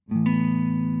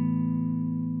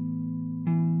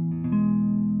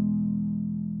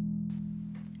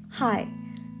Hi,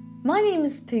 my name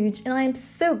is Pooj and I am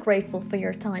so grateful for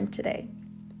your time today.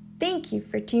 Thank you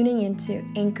for tuning into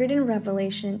Anchored in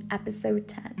Revelation episode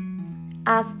 10.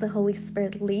 As the Holy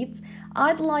Spirit leads,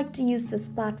 I'd like to use this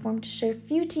platform to share a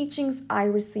few teachings I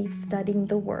received studying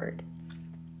the Word.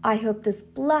 I hope this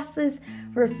blesses,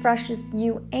 refreshes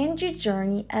you and your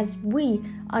journey as we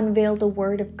unveil the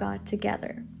Word of God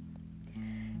together.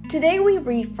 Today we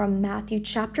read from Matthew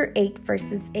chapter 8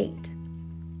 verses 8.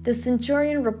 The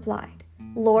centurion replied,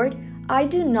 "Lord, I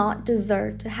do not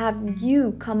deserve to have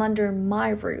you come under my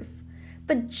roof,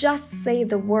 but just say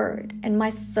the word, and my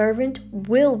servant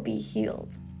will be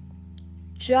healed."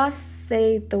 Just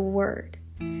say the word.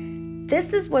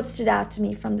 This is what stood out to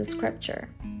me from the scripture.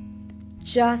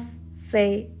 Just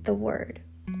say the word.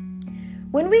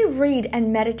 When we read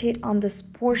and meditate on this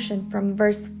portion from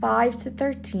verse 5 to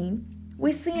 13,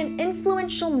 we see an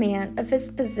influential man of his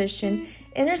position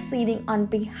interceding on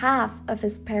behalf of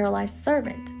his paralyzed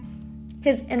servant.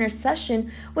 His intercession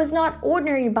was not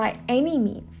ordinary by any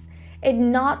means. It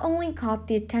not only caught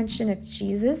the attention of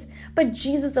Jesus, but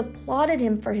Jesus applauded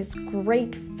him for his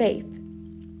great faith.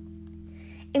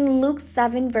 In Luke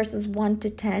 7 verses 1 to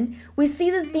 10, we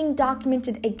see this being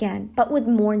documented again, but with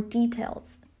more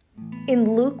details.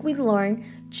 In Luke, we learn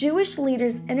Jewish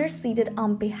leaders interceded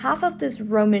on behalf of this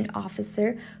Roman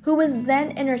officer who was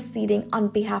then interceding on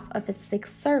behalf of his sick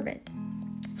servant.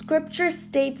 Scripture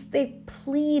states they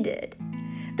pleaded.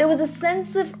 There was a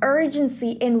sense of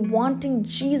urgency in wanting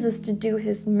Jesus to do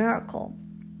his miracle.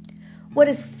 What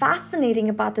is fascinating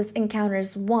about this encounter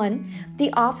is, one,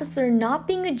 the officer, not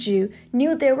being a Jew,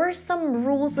 knew there were some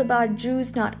rules about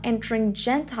Jews not entering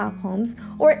Gentile homes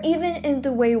or even in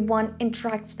the way one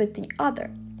interacts with the other.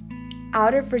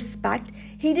 Out of respect,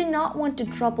 he did not want to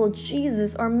trouble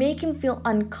Jesus or make him feel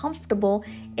uncomfortable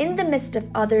in the midst of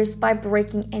others by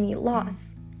breaking any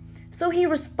laws. So he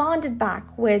responded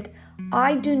back with,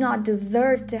 "I do not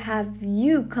deserve to have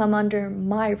you come under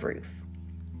my roof."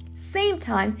 Same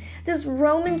time, this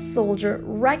Roman soldier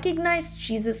recognized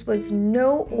Jesus was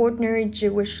no ordinary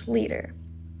Jewish leader.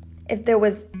 If there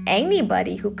was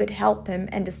anybody who could help him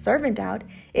and his servant out,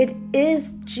 it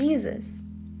is Jesus.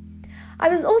 I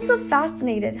was also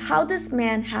fascinated how this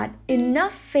man had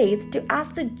enough faith to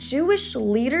ask the Jewish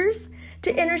leaders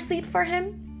to intercede for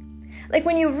him. Like,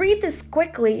 when you read this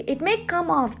quickly, it may come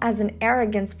off as an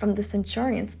arrogance from the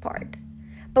centurion's part.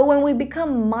 But when we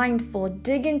become mindful,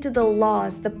 dig into the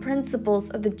laws, the principles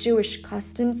of the Jewish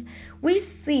customs, we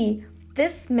see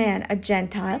this man, a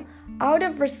Gentile, out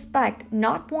of respect,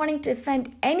 not wanting to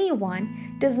offend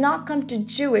anyone, does not come to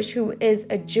Jewish, who is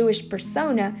a Jewish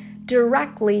persona,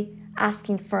 directly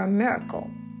asking for a miracle.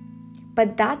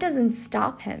 But that doesn't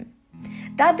stop him.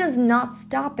 That does not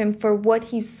stop him for what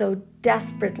he so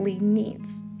desperately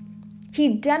needs. He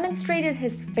demonstrated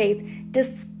his faith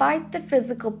despite the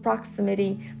physical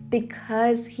proximity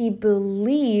because he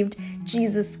believed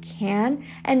Jesus can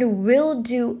and will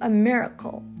do a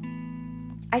miracle.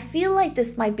 I feel like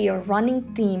this might be a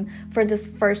running theme for this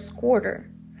first quarter.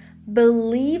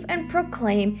 Believe and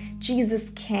proclaim Jesus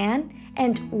can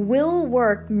and will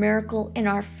work miracle in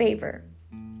our favor.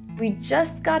 We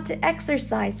just got to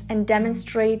exercise and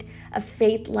demonstrate a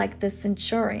faith like the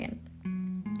centurion.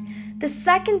 The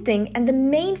second thing and the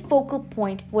main focal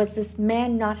point was this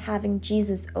man not having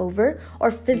Jesus over or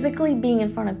physically being in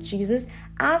front of Jesus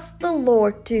asked the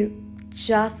Lord to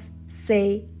just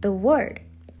say the word.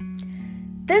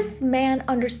 This man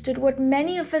understood what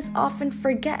many of us often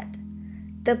forget: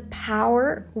 the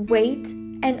power, weight,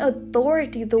 and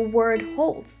authority the word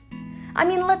holds. I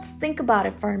mean, let's think about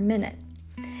it for a minute.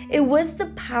 It was the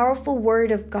powerful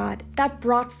word of God that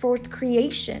brought forth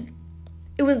creation.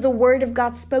 It was the word of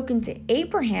God spoken to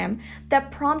Abraham that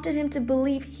prompted him to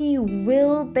believe he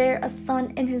will bear a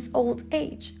son in his old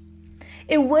age.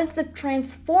 It was the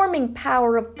transforming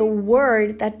power of the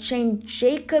word that changed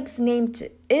Jacob's name to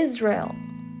Israel.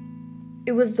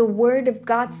 It was the word of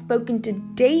God spoken to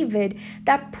David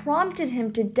that prompted him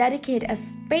to dedicate a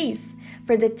space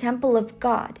for the temple of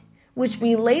God, which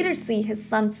we later see his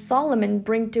son Solomon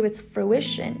bring to its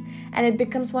fruition, and it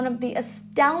becomes one of the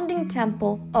astounding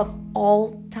temples of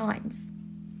all times.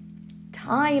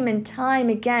 Time and time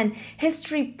again,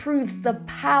 history proves the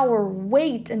power,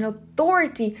 weight, and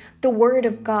authority the Word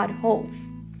of God holds.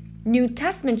 New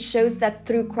Testament shows that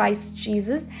through Christ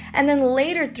Jesus, and then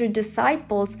later through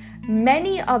disciples,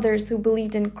 many others who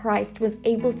believed in Christ was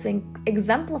able to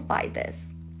exemplify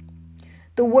this.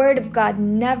 The Word of God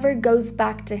never goes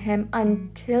back to him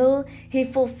until he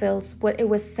fulfills what it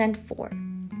was sent for.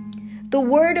 The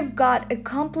Word of God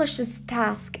accomplishes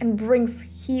task and brings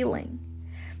healing.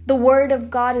 The Word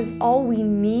of God is all we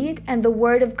need, and the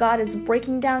Word of God is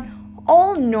breaking down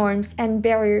all norms and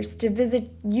barriers to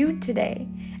visit you today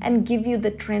and give you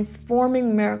the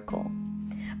transforming miracle.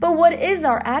 But what is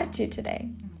our attitude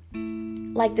today?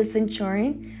 Like the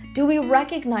centurion, do we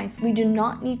recognize we do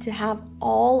not need to have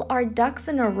all our ducks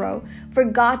in a row for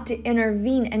God to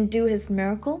intervene and do His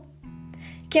miracle?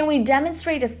 Can we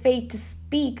demonstrate a faith to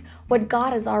speak what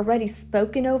God has already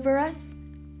spoken over us?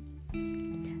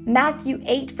 Matthew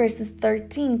 8 verses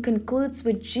 13 concludes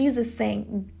with Jesus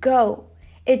saying, "Go,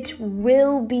 it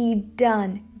will be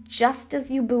done just as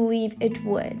you believe it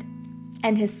would."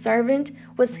 And his servant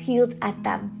was healed at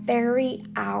that very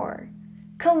hour.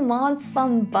 Come on,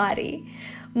 somebody.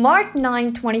 Mark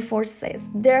 9:24 says,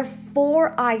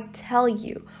 "Therefore I tell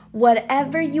you,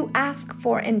 whatever you ask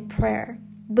for in prayer,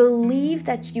 believe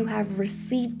that you have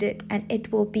received it and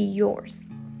it will be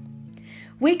yours."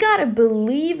 We gotta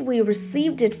believe we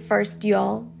received it first,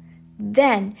 y'all.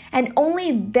 Then, and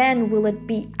only then, will it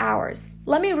be ours.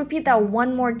 Let me repeat that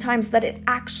one more time so that it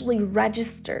actually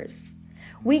registers.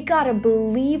 We gotta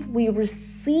believe we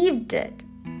received it.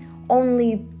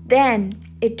 Only then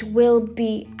it will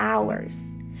be ours.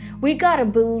 We gotta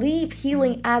believe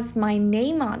healing has my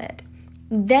name on it.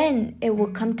 Then it will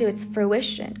come to its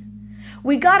fruition.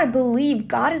 We gotta believe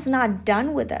God is not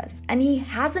done with us and He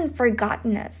hasn't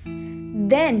forgotten us.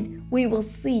 Then we will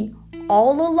see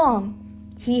all along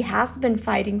He has been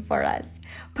fighting for us,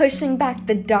 pushing back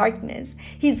the darkness.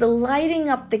 He's lighting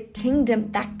up the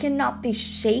kingdom that cannot be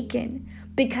shaken.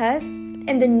 Because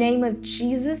in the name of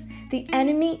Jesus, the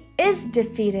enemy is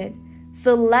defeated.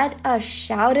 So let us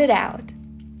shout it out.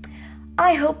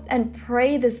 I hope and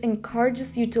pray this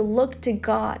encourages you to look to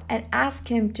God and ask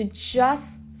Him to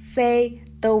just say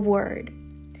the word.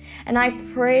 And I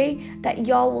pray that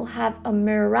y'all will have a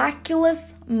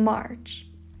miraculous March.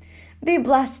 Be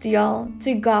blessed, y'all.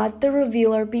 To God, the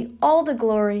Revealer, be all the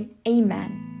glory.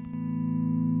 Amen.